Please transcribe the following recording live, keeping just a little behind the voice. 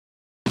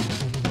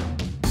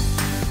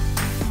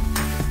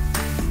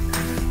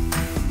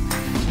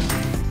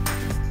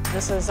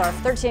This is our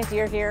 13th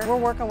year here. We're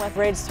working with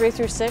grades 3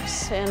 through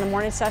 6 in the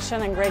morning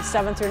session and grades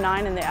 7 through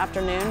 9 in the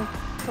afternoon.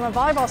 From a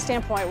volleyball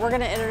standpoint, we're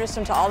going to introduce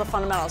them to all the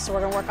fundamentals. So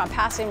we're going to work on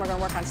passing, we're going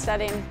to work on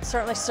setting,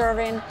 certainly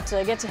serving, so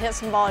they get to hit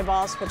some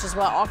volleyballs, which is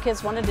what all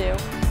kids want to do.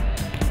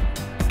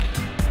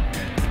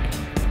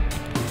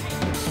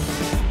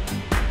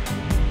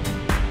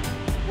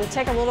 We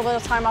take a little bit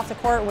of time off the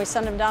court and we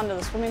send them down to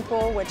the swimming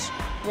pool, which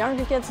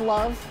younger kids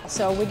love.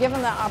 So we give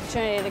them that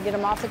opportunity to get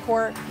them off the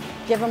court,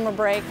 give them a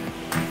break.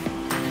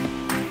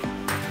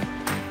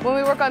 When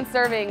we work on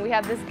serving, we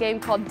have this game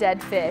called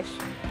Dead Fish.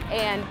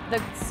 And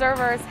the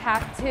servers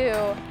have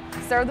to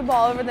serve the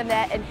ball over the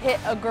net and hit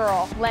a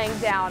girl laying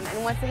down.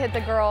 And once they hit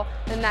the girl,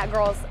 then that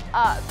girl's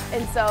up.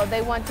 And so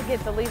they want to get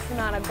the least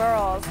amount of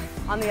girls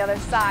on the other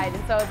side.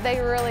 And so they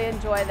really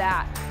enjoy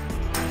that.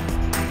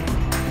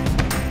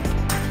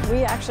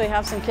 We actually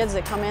have some kids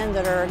that come in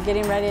that are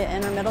getting ready to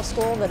enter middle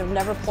school that have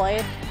never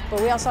played, but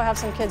we also have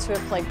some kids who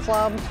have played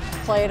club,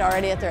 played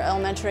already at their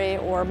elementary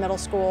or middle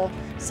school,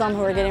 some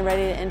who are getting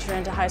ready to enter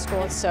into high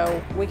school.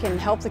 So we can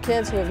help the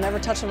kids who have never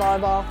touched a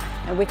volleyball,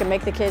 and we can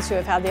make the kids who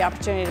have had the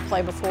opportunity to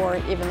play before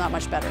even that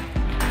much better.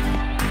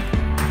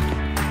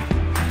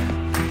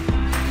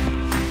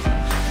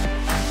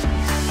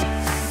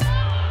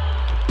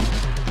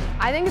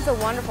 I think it's a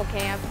wonderful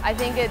camp. I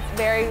think it's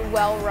very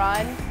well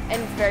run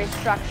and it's very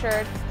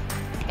structured,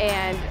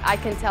 and I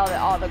can tell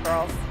that all the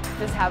girls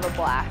just have a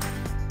blast.